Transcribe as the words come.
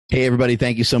Hey, everybody.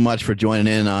 Thank you so much for joining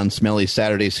in on Smelly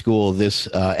Saturday School. This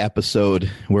episode,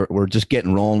 we're just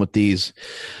getting rolling with these,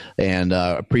 and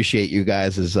appreciate you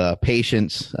guys'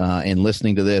 patience in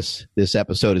listening to this. This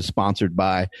episode is sponsored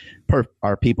by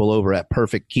our people over at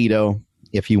Perfect Keto.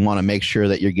 If you want to make sure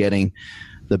that you're getting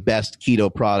the best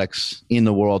keto products in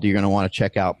the world, you're going to want to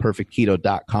check out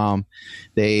perfectketo.com.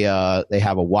 They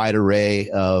have a wide array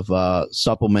of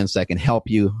supplements that can help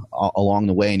you along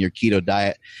the way in your keto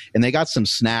diet, and they got some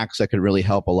snacks that could really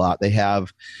help a lot. They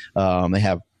have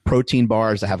protein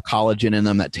bars that have collagen in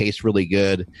them that taste really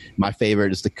good. My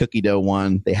favorite is the cookie dough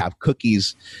one. They have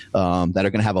cookies that are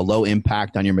going to have a low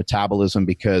impact on your metabolism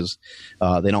because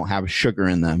they don't have sugar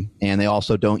in them. And they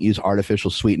also don't use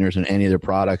artificial sweeteners in any of their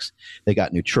products. They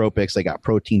got nootropics. They got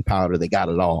protein powder. They got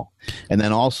it all. And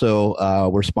then also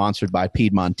we're sponsored by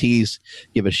Piedmontese.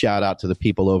 Give a shout out to the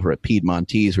people over at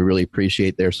Piedmontese. We really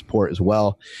appreciate their support as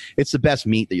well. It's the best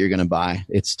meat that you're going to buy.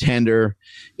 It's tender.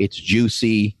 It's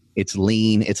juicy. It's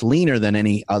lean. It's leaner than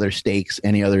any other steaks,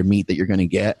 any other meat that you're going to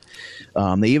get.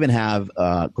 They even have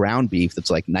ground beef that's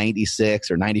like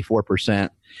 96 or 94%.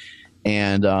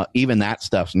 And even that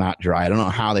stuff's not dry. I don't know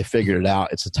how they figured it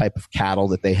out. It's the type of cattle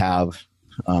that they have.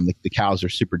 The cows are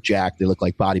super jacked. They look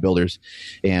like bodybuilders.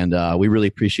 And we really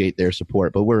appreciate their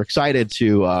support. But we're excited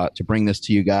to bring this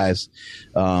to you guys.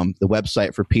 The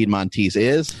website for Piedmontese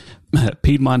is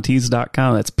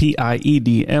Piedmontese.com. That's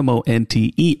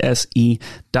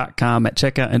Piedmontese.com. At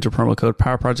checkout, enter promo code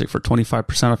Power Project for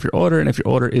 25% off your order. And if your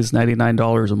order is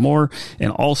 $99 or more,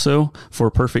 and also for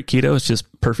Perfect Keto, it's just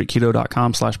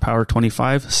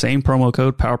perfectketo.com/power25. Same promo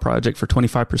code Power Project for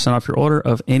 25% off your order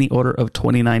of any order of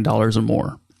 $29 or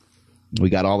more. We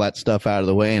got all that stuff out of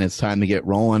the way, and it's time to get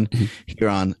rolling here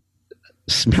on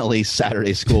Smelly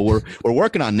Saturday School. We're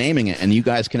working on naming it, and you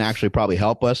guys can actually probably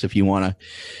help us if you want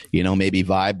to, maybe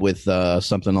vibe with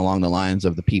something along the lines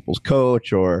of the People's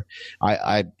Coach, or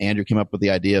Andrew came up with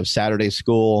the idea of Saturday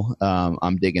School.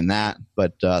 I'm digging that,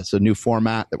 but it's a new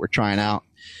format that we're trying out,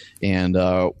 and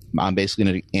I'm basically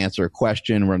going to answer a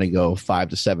question. We're going to go 5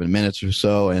 to 7 minutes or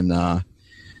so, and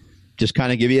just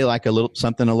kind of give you like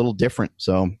something a little different.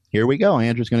 So here we go.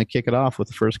 Andrew's going to kick it off with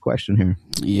the first question here.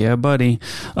 Yeah, buddy.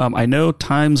 I know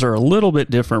times are a little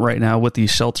bit different right now with the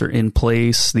shelter in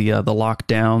place, the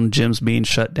lockdown, gyms being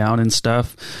shut down and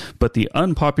stuff. But the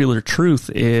unpopular truth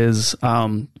is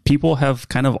people have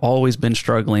kind of always been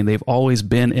struggling. They've always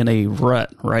been in a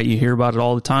rut, right? You hear about it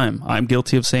all the time. I'm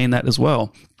guilty of saying that as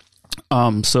well.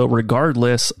 So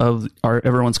regardless of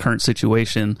everyone's current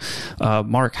situation,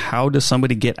 Mark, how does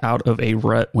somebody get out of a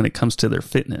rut when it comes to their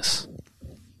fitness?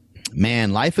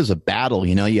 Man, life is a battle.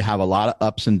 You have a lot of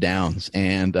ups and downs,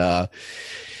 and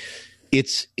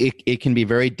it can be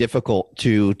very difficult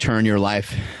to turn your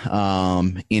life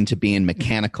into being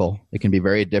mechanical. It can be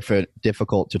very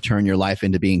difficult to turn your life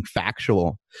into being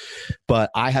factual, but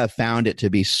I have found it to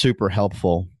be super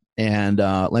helpful. And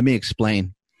let me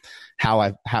explain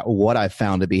what I've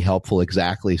found to be helpful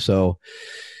exactly. So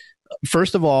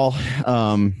first of all,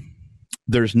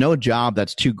 there's no job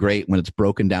that's too great when it's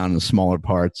broken down into smaller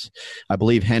parts. I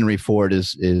believe Henry Ford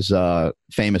is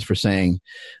famous for saying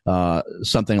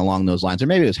something along those lines, or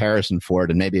maybe it was Harrison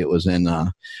Ford, and maybe it was in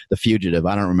The Fugitive.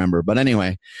 I don't remember, but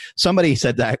anyway, somebody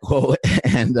said that quote,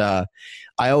 and I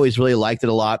always really liked it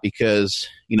a lot because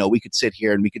we could sit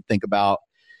here and we could think about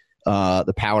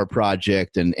the Power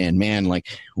Project and man, like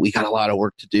we got a lot of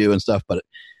work to do and stuff, but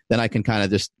then I can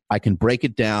I can break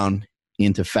it down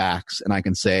into facts, and I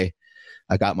can say,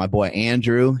 I got my boy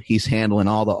Andrew. He's handling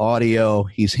all the audio.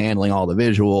 He's handling all the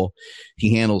visual.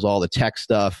 He handles all the tech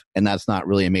stuff, and that's not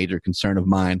really a major concern of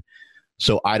mine.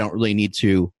 So I don't really need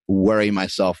to worry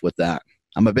myself with that.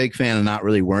 I'm a big fan of not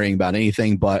really worrying about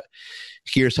anything, but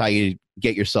here's how you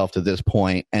get yourself to this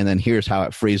point, and then here's how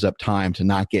it frees up time to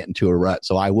not get into a rut.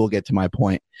 So I will get to my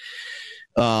point.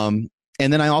 And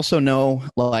then I also know,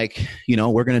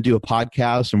 we're going to do a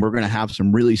podcast, and we're going to have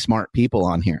some really smart people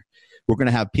on here. We're going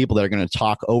to have people that are going to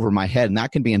talk over my head, and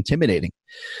that can be intimidating.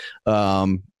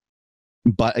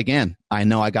 But again, I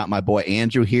know I got my boy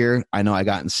Andrew here. I know I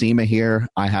got Nsima here.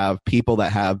 I have people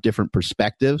that have different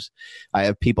perspectives. I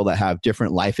have people that have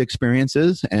different life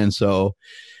experiences. And so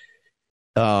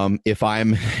if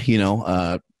I'm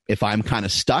kind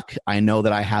of stuck, I know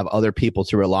that I have other people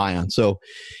to rely on. So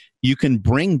you can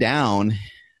bring down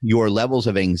your levels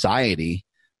of anxiety.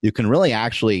 You can really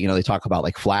actually, they talk about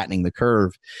like flattening the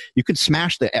curve. You could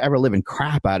smash the ever-living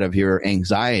crap out of your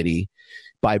anxiety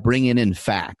by bringing in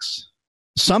facts.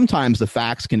 Sometimes the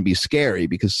facts can be scary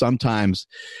because sometimes,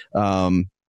 sometimes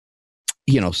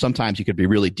you could be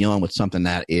really dealing with something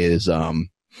that is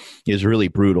really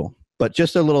brutal. But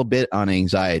just a little bit on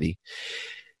anxiety.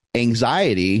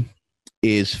 Anxiety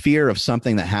is fear of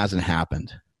something that hasn't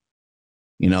happened.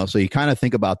 So you kind of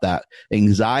think about that.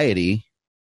 Anxiety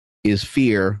is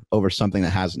fear over something that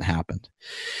hasn't happened.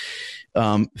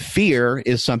 Fear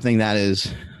is something that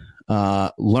is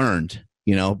learned.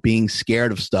 Being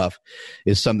scared of stuff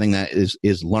is something that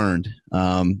is learned.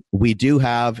 We do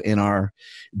have in our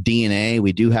DNA,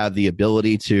 we do have the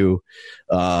ability to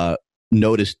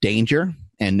notice danger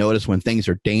and notice when things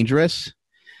are dangerous.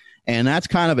 And that's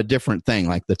kind of a different thing.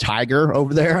 Like the tiger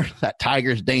over there, that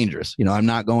tiger's dangerous. I'm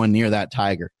not going near that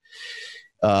tiger.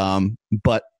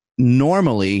 But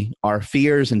normally our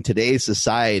fears in today's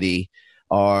society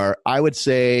are, I would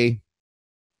say,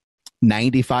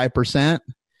 95%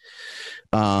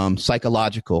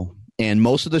 psychological. And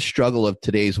most of the struggle of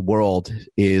today's world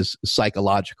is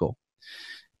psychological.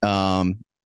 Every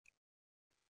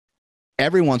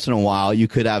once in a while, you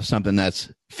could have something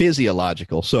that's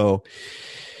physiological. So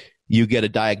you get a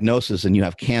diagnosis and you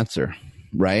have cancer,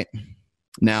 right?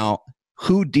 Now,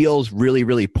 who deals really,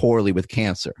 really poorly with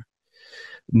cancer?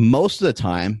 Most of the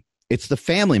time, it's the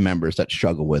family members that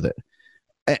struggle with it.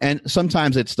 And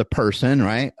sometimes it's the person,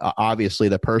 right? Obviously,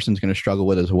 the person's going to struggle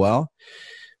with it as well.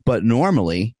 But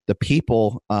normally, the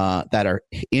people that are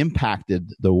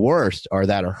impacted the worst or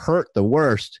that are hurt the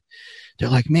worst, they're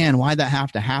like, man, why'd that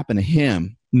have to happen to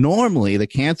him? Normally, the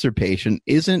cancer patient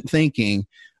isn't thinking,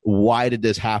 why did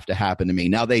this have to happen to me?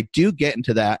 Now, they do get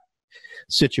into that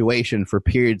situation for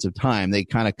periods of time. They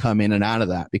kind of come in and out of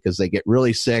that because they get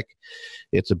really sick.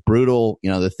 It's a brutal,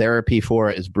 the therapy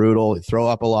for it is brutal. They throw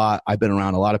up a lot. I've been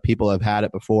around a lot of people who have had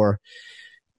it before,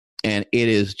 and it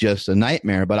is just a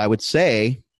nightmare. But I would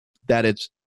say that it's,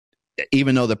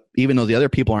 even though the other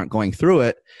people aren't going through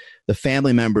it, the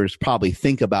family members probably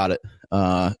think about it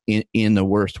in the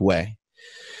worst way.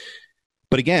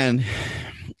 But again,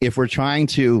 if we're trying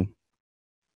to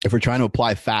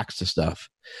apply facts to stuff,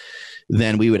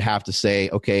 then we would have to say,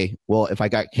 okay, well, if I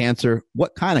got cancer,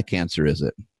 what kind of cancer is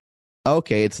it?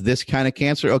 Okay, it's this kind of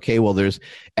cancer. Okay, well, there's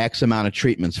X amount of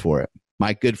treatments for it.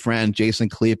 My good friend, Jason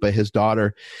Kalipa, his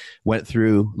daughter went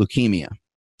through leukemia,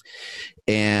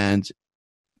 and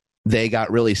they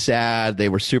got really sad. They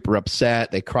were super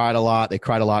upset. They cried a lot. They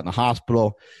cried a lot in the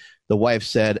hospital. The wife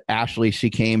said, Ashley, she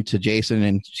came to Jason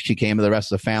and she came to the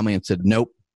rest of the family and said,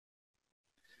 nope,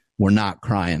 we're not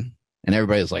crying. And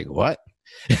everybody's like, what?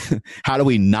 How do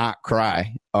we not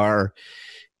cry? Our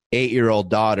 8-year-old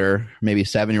daughter, maybe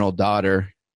 7-year-old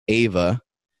daughter, Ava,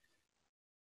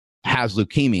 has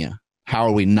leukemia. How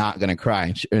are we not going to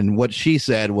cry? And what she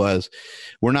said was,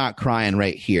 we're not crying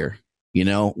right here.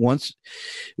 Once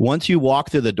you walk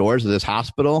through the doors of this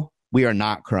hospital, we are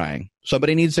not crying.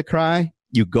 Somebody needs to cry.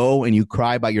 You go and you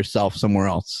cry by yourself somewhere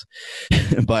else.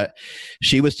 But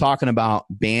she was talking about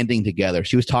banding together.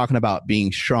 She was talking about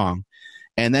being strong.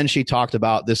 And then she talked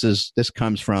about this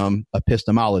comes from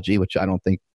epistemology, which I don't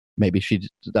think maybe she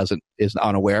is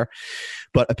unaware.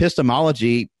 But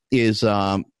epistemology is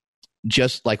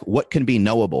just like what can be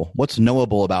knowable. What's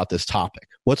knowable about this topic?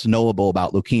 What's knowable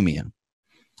about leukemia?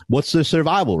 What's the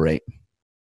survival rate?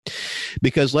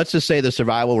 Because let's just say the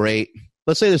survival rate's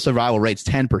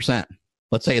 10%.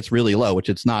 Let's say it's really low, which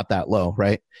it's not that low,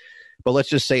 right? But let's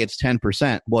just say it's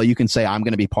 10%. Well, you can say, I'm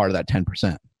going to be part of that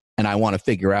 10%. And I want to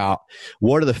figure out,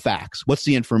 what are the facts? What's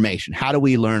the information? How do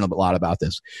we learn a lot about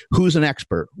this? Who's an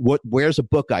expert? Where's a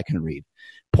book I can read?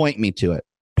 Point me to it.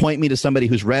 Point me to somebody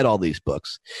who's read all these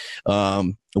books.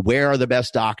 Where are the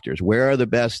best doctors? Where are the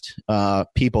best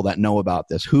people that know about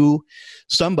this?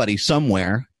 Somebody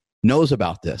somewhere knows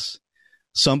about this.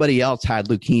 Somebody else had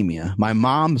leukemia. My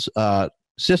mom's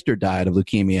sister died of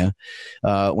leukemia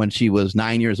when she was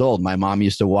 9 years old. My mom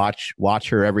used to watch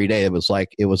her every day. It was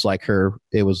like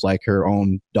her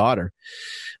own daughter,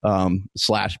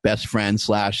 slash best friend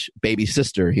slash baby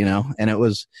sister, and it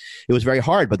was very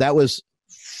hard, but that was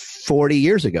 40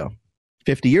 years ago,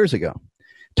 50 years ago.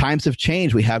 Times have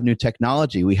changed. We have new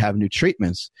technology. We have new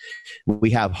treatments. We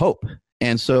have hope.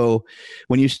 And so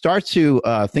when you start to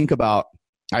think about,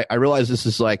 I realize this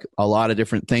is like a lot of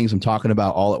different things I'm talking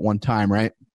about all at one time,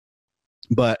 right?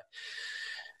 But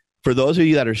for those of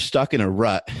you that are stuck in a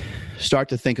rut, start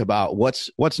to think about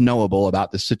what's knowable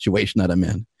about the situation that I'm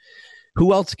in.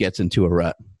 Who else gets into a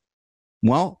rut?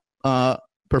 Well,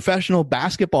 professional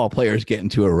basketball players get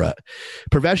into a rut.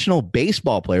 Professional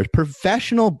baseball players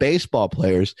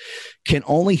can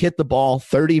only hit the ball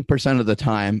 30% of the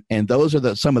time, and those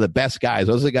are some of the best guys.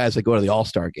 Those are the guys that go to the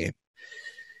All-Star game.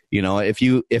 If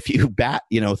you bat,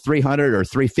 300 or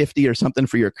 350 or something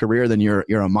for your career, then you're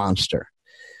a monster.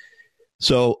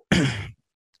 So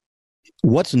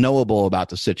what's knowable about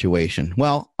the situation?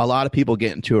 Well, a lot of people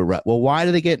get into a rut. Well, why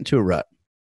do they get into a rut?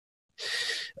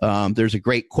 There's a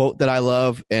great quote that I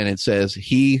love, and it says,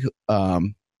 he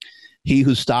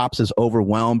who stops is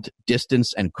overwhelmed,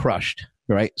 distanced, and crushed,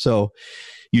 right? So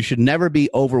you should never be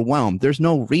overwhelmed. There's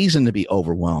no reason to be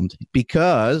overwhelmed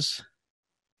because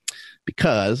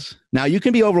now you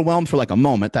can be overwhelmed for like a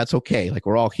moment. That's okay. Like,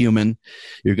 we're all human.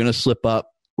 You're going to slip up.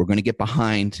 We're going to get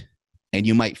behind, and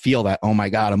you might feel that, oh my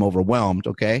God, I'm overwhelmed.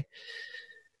 Okay.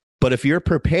 But if you're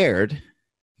prepared,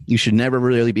 you should never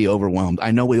really be overwhelmed.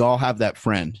 I know we all have that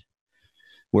friend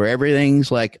where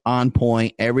everything's like on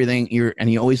point, and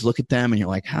you always look at them and you're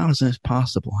like, how is this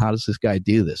possible? How does this guy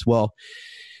do this? Well,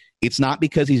 it's not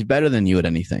because he's better than you at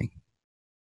anything.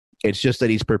 It's just that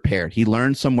he's prepared. He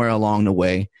learned somewhere along the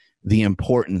way the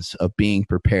importance of being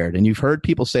prepared. And you've heard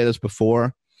people say this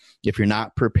before. If you're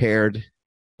not prepared,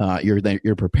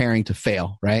 you're preparing to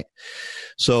fail, right?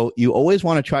 So you always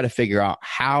want to try to figure out,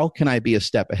 how can I be a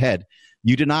step ahead?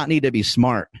 You do not need to be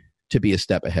smart to be a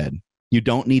step ahead. You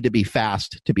don't need to be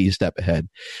fast to be a step ahead.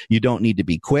 You don't need to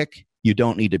be quick. You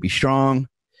don't need to be strong.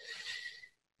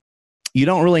 You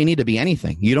don't really need to be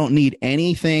anything. You don't need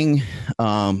anything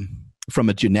from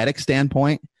a genetic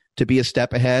standpoint to be a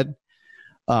step ahead.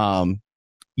 You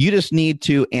just need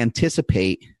to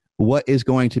anticipate what is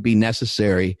going to be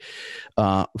necessary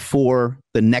for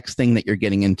the next thing that you're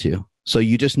getting into. So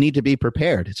you just need to be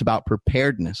prepared. It's about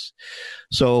preparedness.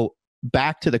 So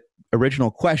back to the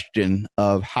original question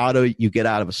of, how do you get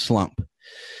out of a slump?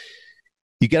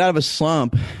 You get out of a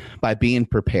slump by being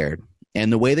prepared.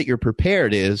 And the way that you're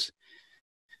prepared is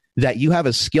that you have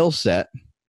a skill set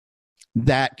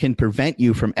that can prevent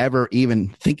you from ever even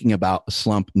thinking about a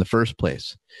slump in the first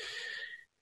place.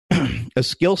 A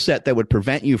skill set that would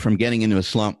prevent you from getting into a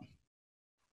slump.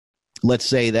 Let's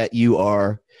say that you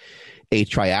are a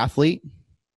triathlete,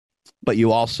 but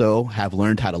you also have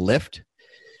learned how to lift.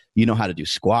 You know how to do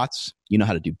squats. You know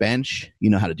how to do bench. You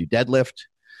know how to do deadlift.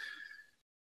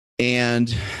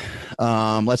 And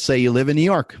let's say you live in New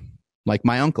York, like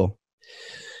my uncle.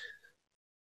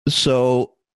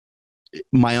 So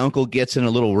my uncle gets in a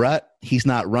little rut. He's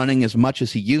not running as much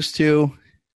as he used to.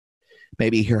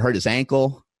 Maybe he hurt his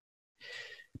ankle.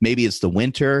 Maybe it's the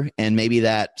winter, and maybe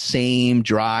that same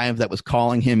drive that was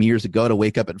calling him years ago to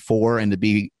wake up at 4 and to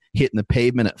be hitting the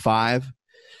pavement at 5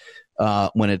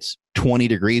 when it's 20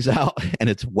 degrees out and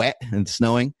it's wet and it's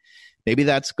snowing, maybe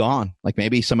that's gone. Like,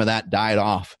 maybe some of that died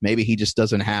off. Maybe he just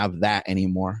doesn't have that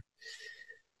anymore.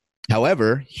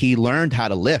 However, he learned how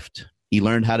to lift. He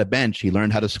learned how to bench. He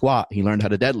learned how to squat. He learned how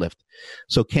to deadlift.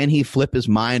 So can he flip his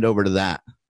mind over to that?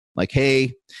 Like,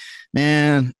 hey,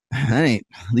 man,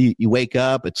 you wake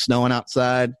up, it's snowing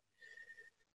outside.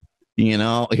 You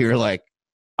know, you're like,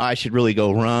 I should really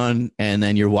go run. And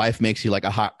then your wife makes you like a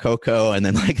hot cocoa. And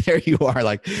then like, there you are,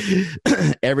 like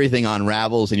everything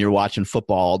unravels and you're watching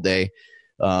football all day,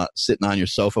 sitting on your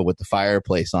sofa with the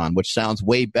fireplace on, which sounds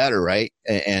way better, right?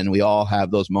 And we all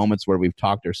have those moments where we've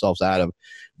talked ourselves out of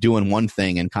doing one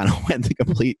thing and kind of went the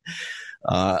complete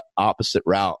opposite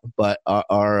route. But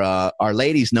our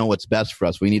ladies know what's best for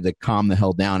us. We need to calm the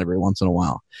hell down every once in a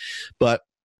while. But,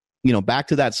 you know, back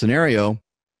to that scenario.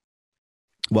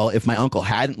 Well, if my uncle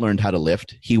hadn't learned how to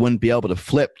lift, he wouldn't be able to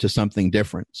flip to something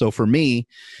different. So for me,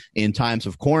 in times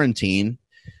of quarantine,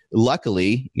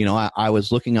 luckily, you know, I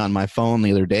was looking on my phone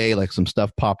the other day, like some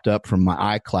stuff popped up from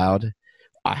my iCloud.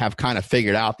 I have kind of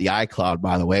figured out the iCloud,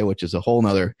 by the way, which is a whole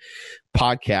nother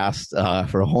podcast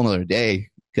for a whole nother day,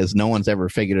 because no one's ever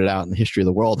figured it out in the history of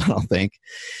the world, I don't think.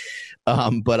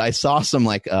 But I saw some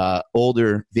like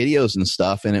older videos and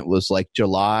stuff, and it was like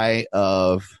July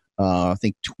of, I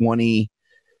think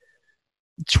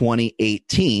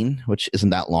 2018, which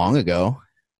isn't that long ago,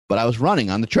 but I was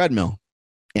running on the treadmill,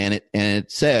 and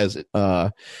it says,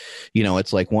 you know,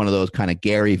 it's like one of those kind of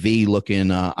Gary V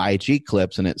looking IG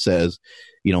clips, and it says,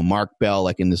 you know, Mark Bell,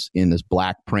 like in this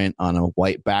black print on a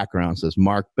white background, says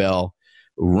Mark Bell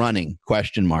running ?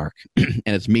 And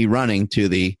it's me running to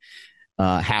the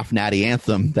half natty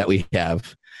anthem that we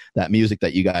have, that music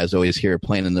that you guys always hear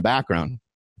playing in the background.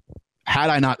 Had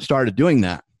I not started doing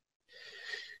that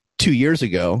 2 years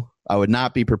ago, I would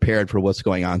not be prepared for what's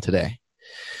going on today.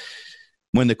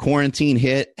 When the quarantine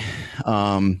hit,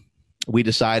 we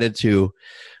decided to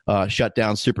shut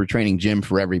down Super Training Gym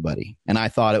for everybody. And I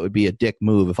thought it would be a dick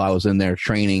move if I was in there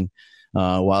training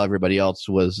while everybody else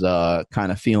was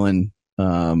kind of feeling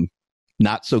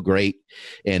not so great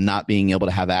and not being able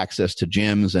to have access to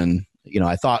gyms. And, you know,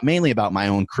 I thought mainly about my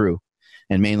own crew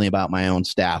and mainly about my own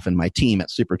staff and my team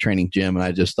at Super Training Gym. And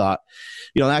I just thought,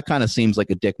 you know, that kind of seems like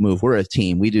a dick move. We're a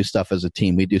team. We do stuff as a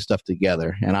team. We do stuff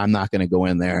together. And I'm not going to go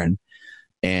in there and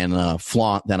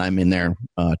flaunt that I'm in there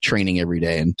training every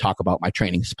day and talk about my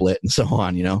training split and so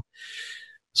on,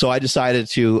 So I decided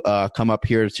to come up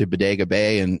here to Bodega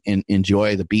Bay and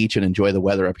enjoy the beach and enjoy the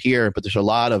weather up here. But there's a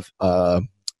lot of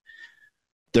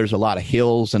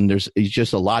hills and there's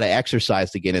just a lot of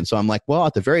exercise to get in. So I'm like, well,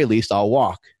 at the very least, I'll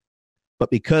walk. But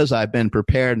because I've been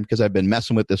prepared and because I've been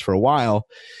messing with this for a while,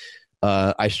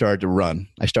 I started to run.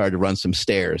 I started to run some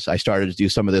stairs. I started to do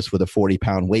some of this with a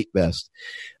 40-pound weight vest.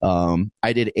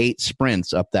 I did 8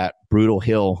 sprints up that brutal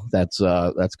hill that's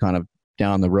kind of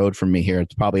down the road from me here.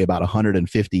 It's probably about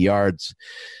 150 yards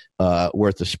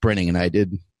worth of sprinting, and I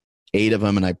did 8 of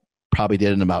them, and I probably did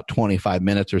it in about 25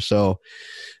 minutes or so.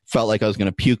 Felt like I was going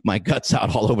to puke my guts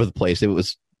out all over the place. It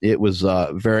was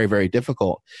very, very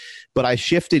difficult. But I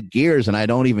shifted gears, and I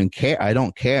don't even care. I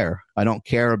don't care. I don't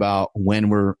care about when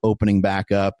we're opening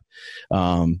back up.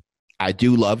 I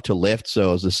do love to lift,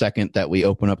 so as the second that we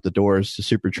open up the doors to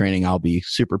super training, I'll be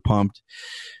super pumped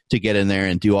to get in there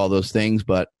and do all those things.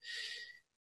 But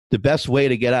the best way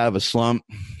to get out of a slump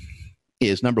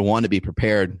is, number 1, to be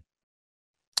prepared.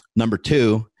 Number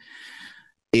 2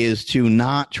 is to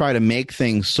not try to make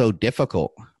things so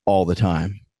difficult all the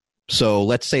time. So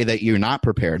let's say that you're not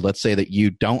prepared. Let's say that you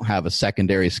don't have a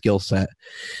secondary skill set.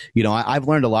 I've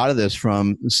learned a lot of this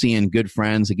from seeing good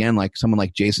friends, again, like someone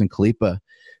like Jason Khalipa,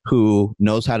 who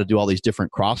knows how to do all these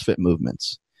different CrossFit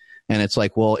movements. And it's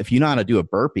like, well, if you know how to do a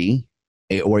burpee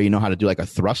or you know how to do like a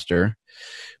thruster,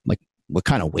 like what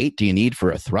kind of weight do you need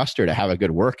for a thruster to have a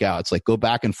good workout? It's like go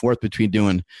back and forth between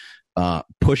doing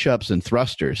push-ups and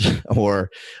thrusters or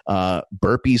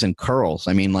burpees and curls.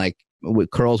 I mean, like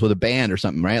with curls with a band or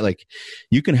something, right? Like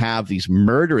you can have these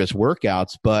murderous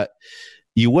workouts, but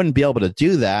you wouldn't be able to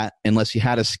do that unless you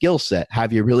had a skill set.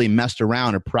 Have you really messed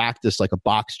around or practiced like a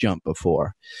box jump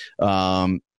before?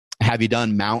 Have you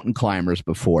done mountain climbers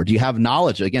before? Do you have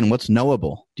knowledge? Again, what's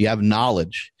knowable? Do you have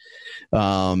knowledge?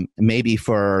 Maybe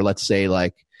for, let's say,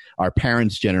 like our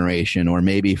parents' generation, or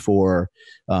maybe for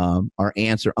our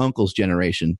aunts or uncles'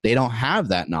 generation, they don't have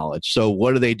that knowledge. So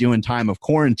what do they do in time of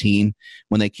quarantine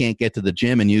when they can't get to the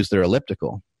gym and use their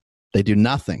elliptical? They do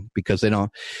nothing because they don't.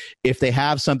 If they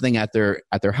have something at their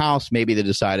house, maybe they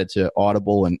decided to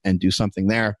audible and do something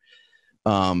there.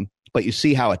 But you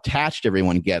see how attached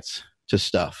everyone gets to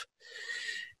stuff.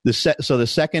 So the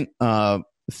second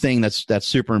thing that's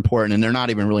super important, and they're not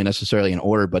even really necessarily in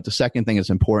order, but the second thing that's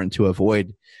important to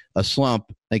avoid a slump,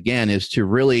 again, is to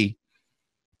really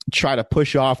try to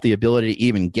push off the ability to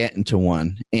even get into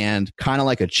one. And kind of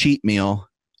like a cheat meal,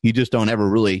 you just don't ever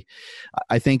really,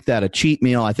 I think that a cheat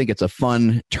meal, I think it's a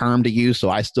fun term to use, so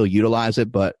I still utilize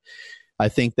it, but I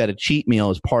think that a cheat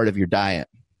meal is part of your diet.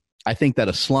 I think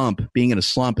that being in a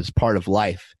slump is part of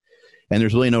life. And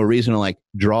there's really no reason to like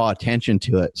draw attention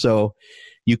to it. So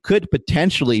you could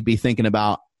potentially be thinking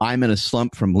about, I'm in a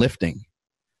slump from lifting.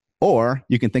 Or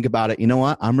you can think about it, you know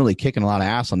what? I'm really kicking a lot of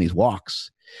ass on these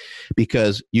walks,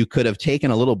 because you could have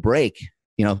taken a little break,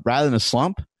 rather than a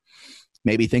slump.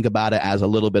 Maybe think about it as a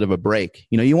little bit of a break.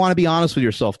 You want to be honest with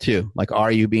yourself too. Like,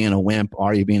 are you being a wimp?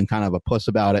 Are you being kind of a puss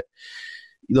about it?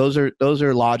 Those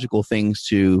are logical things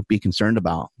to be concerned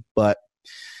about. But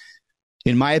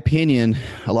in my opinion,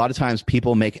 a lot of times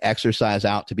people make exercise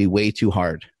out to be way too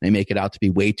hard. They make it out to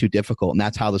be way too difficult. And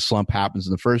that's how the slump happens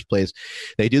in the first place.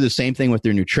 They do the same thing with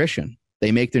their nutrition.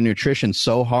 They make their nutrition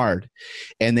so hard.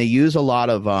 And they use a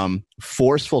lot of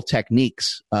forceful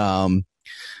techniques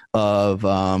of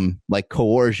like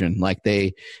coercion. Like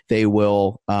they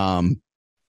will,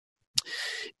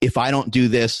 if I don't do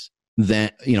this, then,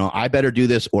 I better do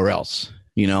this or else.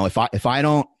 If I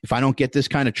don't get this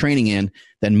kind of training in,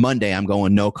 then Monday I'm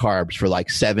going no carbs for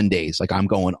like 7 days. Like I'm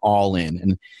going all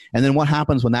in. And then what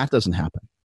happens when that doesn't happen?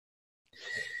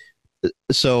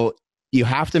 So you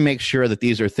have to make sure that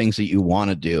these are things that you want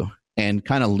to do and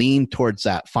kind of lean towards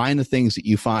that. Find the things that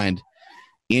you find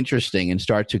interesting and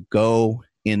start to go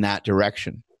in that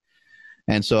direction.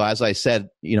 And so, as I said,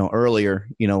 earlier,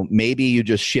 maybe you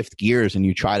just shift gears and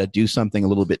you try to do something a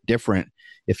little bit different.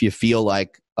 If you feel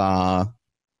like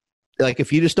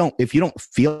if you don't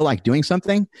feel like doing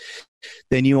something,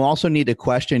 then you also need to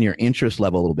question your interest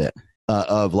level a little bit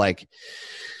of like,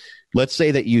 let's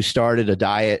say that you started a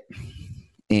diet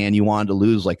and you wanted to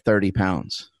lose like 30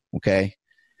 pounds. Okay.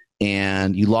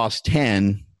 And you lost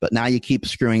 10, but now you keep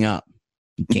screwing up.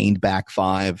 You gained back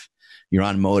 5. You're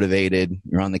unmotivated.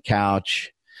 You're on the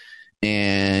couch.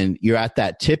 And you're at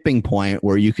that tipping point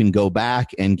where you can go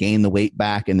back and gain the weight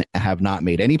back and have not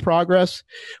made any progress,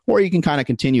 or you can kind of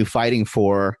continue fighting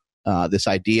for this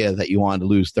idea that you want to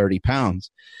lose 30 pounds.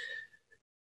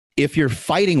 If you're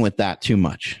fighting with that too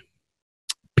much,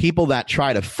 people that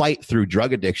try to fight through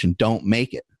drug addiction don't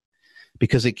make it,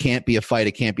 because it can't be a fight.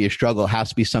 It can't be a struggle. It has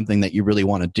to be something that you really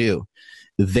want to do.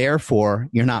 Therefore,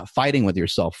 you're not fighting with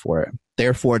yourself for it.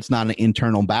 Therefore, it's not an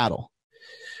internal battle.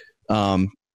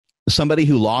 Somebody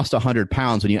who lost 100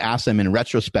 pounds, when you ask them in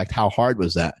retrospect, how hard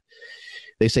was that?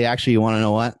 They say, actually, you want to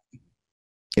know what?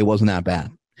 It wasn't that bad.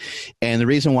 And the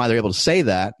reason why they're able to say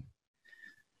that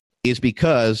is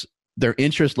because their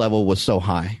interest level was so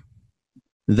high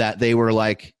that they were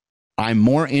like, I'm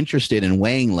more interested in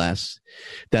weighing less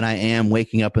than I am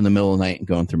waking up in the middle of the night and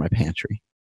going through my pantry.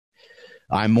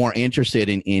 I'm more interested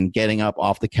in getting up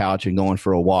off the couch and going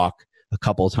for a walk a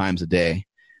couple of times a day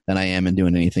than I am in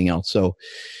doing anything else. So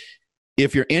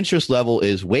if your interest level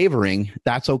is wavering,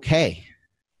 that's okay.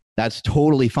 That's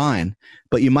totally fine.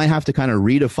 But you might have to kind of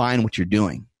redefine what you're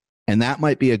doing. And that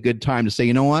might be a good time to say,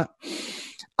 you know what?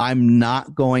 I'm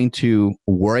not going to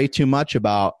worry too much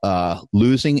about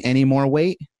losing any more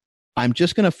weight. I'm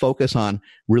just going to focus on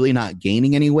really not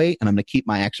gaining any weight, and I'm going to keep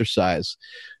my exercise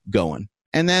going.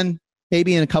 And then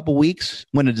maybe in a couple weeks,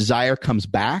 when a desire comes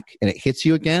back and it hits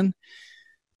you again,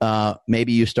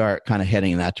 maybe you start kind of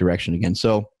heading in that direction again.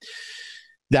 So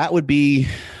that would be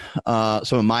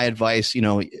some of my advice. You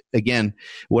know, again,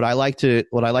 what I like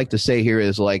to say here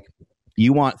is, like,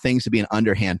 you want things to be an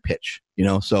underhand pitch, you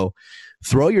know, so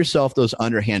throw yourself those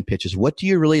underhand pitches. What do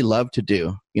you really love to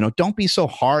do? You know, don't be so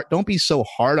hard. Don't be so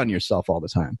hard on yourself all the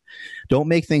time. Don't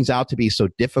make things out to be so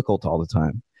difficult all the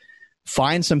time.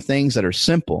 Find some things that are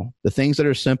simple. The things that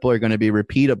are simple are going to be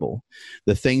repeatable.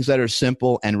 The things that are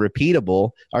simple and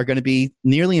repeatable are going to be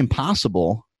nearly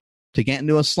impossible to get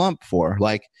into a slump for.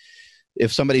 Like,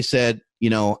 if somebody said, you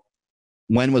know,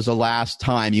 when was the last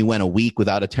time you went a week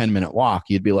without a 10-minute walk?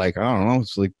 You'd be like, I don't know.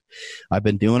 It's like, I've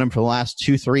been doing them for the last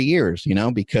 2-3 years, you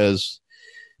know, because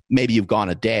maybe you've gone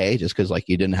a day just because, like,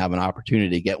 you didn't have an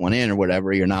opportunity to get one in or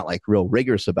whatever. You're not like real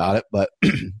rigorous about it. But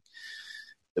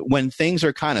when things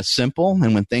are kind of simple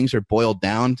and when things are boiled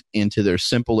down into their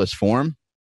simplest form,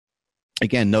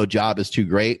 again, no job is too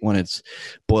great when it's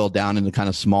boiled down into kind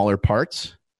of smaller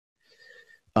parts.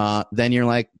 Then you're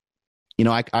like, you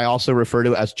know, I also refer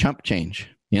to it as chump change.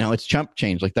 You know, it's chump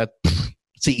change like that.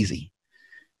 It's easy.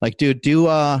 Like, dude, do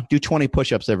 20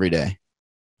 push-ups every day.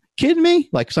 Kidding me?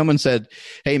 Like, someone said,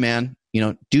 hey man, you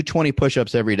know, do 20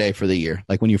 push-ups every day for the year.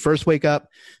 Like, when you first wake up,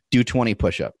 do 20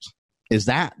 push-ups. Is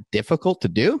that difficult to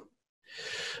do?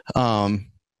 There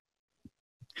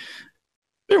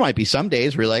might be some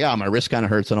days where you're like, oh, my wrist kind of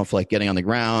hurts. I don't feel like getting on the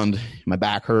ground. My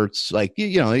back hurts. Like,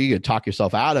 you know, you can talk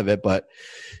yourself out of it, but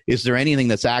is there anything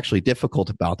that's actually difficult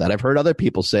about that? I've heard other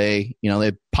people say, you know,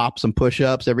 they pop some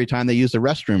push-ups every time they use the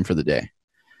restroom for the day,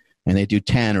 and they do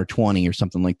 10 or 20 or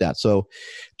something like that. So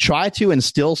try to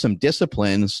instill some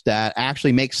disciplines that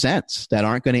actually make sense, that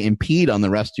aren't going to impede on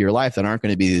the rest of your life, that aren't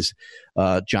going to be these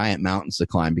giant mountains to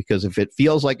climb. Because if it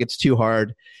feels like it's too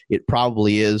hard, it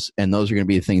probably is. And those are going to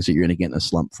be the things that you're going to get in a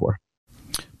slump for.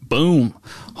 Boom.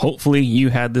 Hopefully you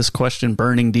had this question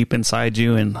burning deep inside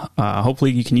you, and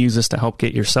hopefully you can use this to help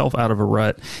get yourself out of a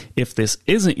rut. If this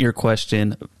isn't your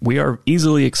question, we are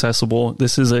easily accessible.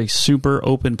 This is a super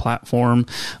open platform.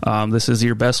 This is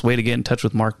your best way to get in touch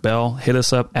with Mark Bell. Hit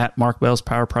us up at Mark Bell's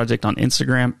Power Project on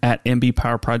Instagram, at MB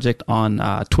Power Project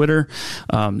on Twitter.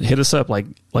 Hit us up,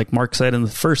 like Mark said in the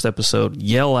first episode,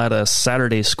 yell at us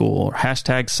Saturday School or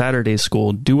hashtag Saturday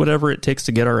School. Do whatever it takes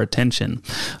to get our attention.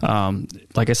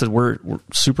 Like I said, we're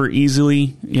super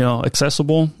easily, you know,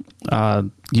 accessible.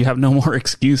 You have no more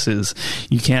excuses.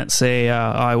 You can't say, oh,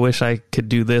 I wish I could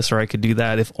do this or I could do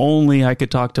that. If only I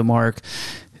could talk to Mark.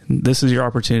 This is your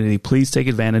opportunity. Please take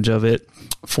advantage of it.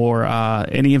 For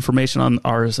any information on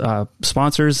our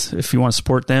sponsors, if you want to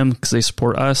support them because they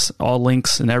support us, all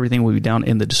links and everything will be down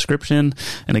in the description.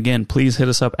 And again, please hit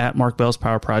us up at Mark Bell's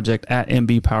Power Project, at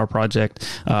MB Power Project.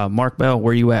 Mark Bell,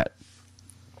 where are you at?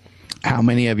 How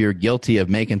many of you are guilty of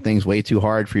making things way too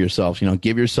hard for yourselves? You know,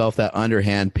 give yourself that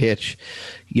underhand pitch.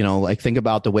 You know, like, think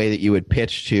about the way that you would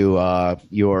pitch to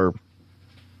your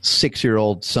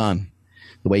 6-year-old son,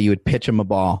 the way you would pitch him a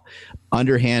ball.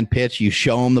 Underhand pitch, you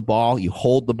show him the ball, you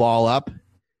hold the ball up,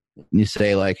 and you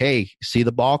say, like, hey, see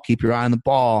the ball? Keep your eye on the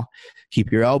ball.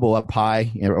 Keep your elbow up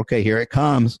high. Okay, here it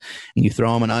comes. And you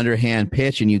throw them an underhand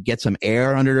pitch, and you get some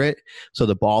air under it so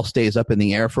the ball stays up in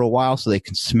the air for a while so they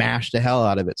can smash the hell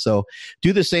out of it. So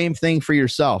do the same thing for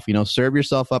yourself. You know, serve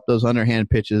yourself up those underhand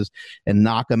pitches and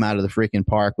knock them out of the freaking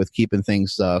park with keeping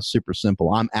things super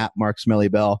simple. I'm at Mark Smelly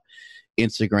Bell,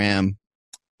 Instagram,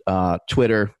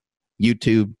 Twitter,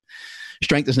 YouTube.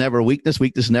 Strength is never a weakness.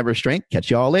 Weakness is never a strength. Catch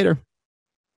you all later.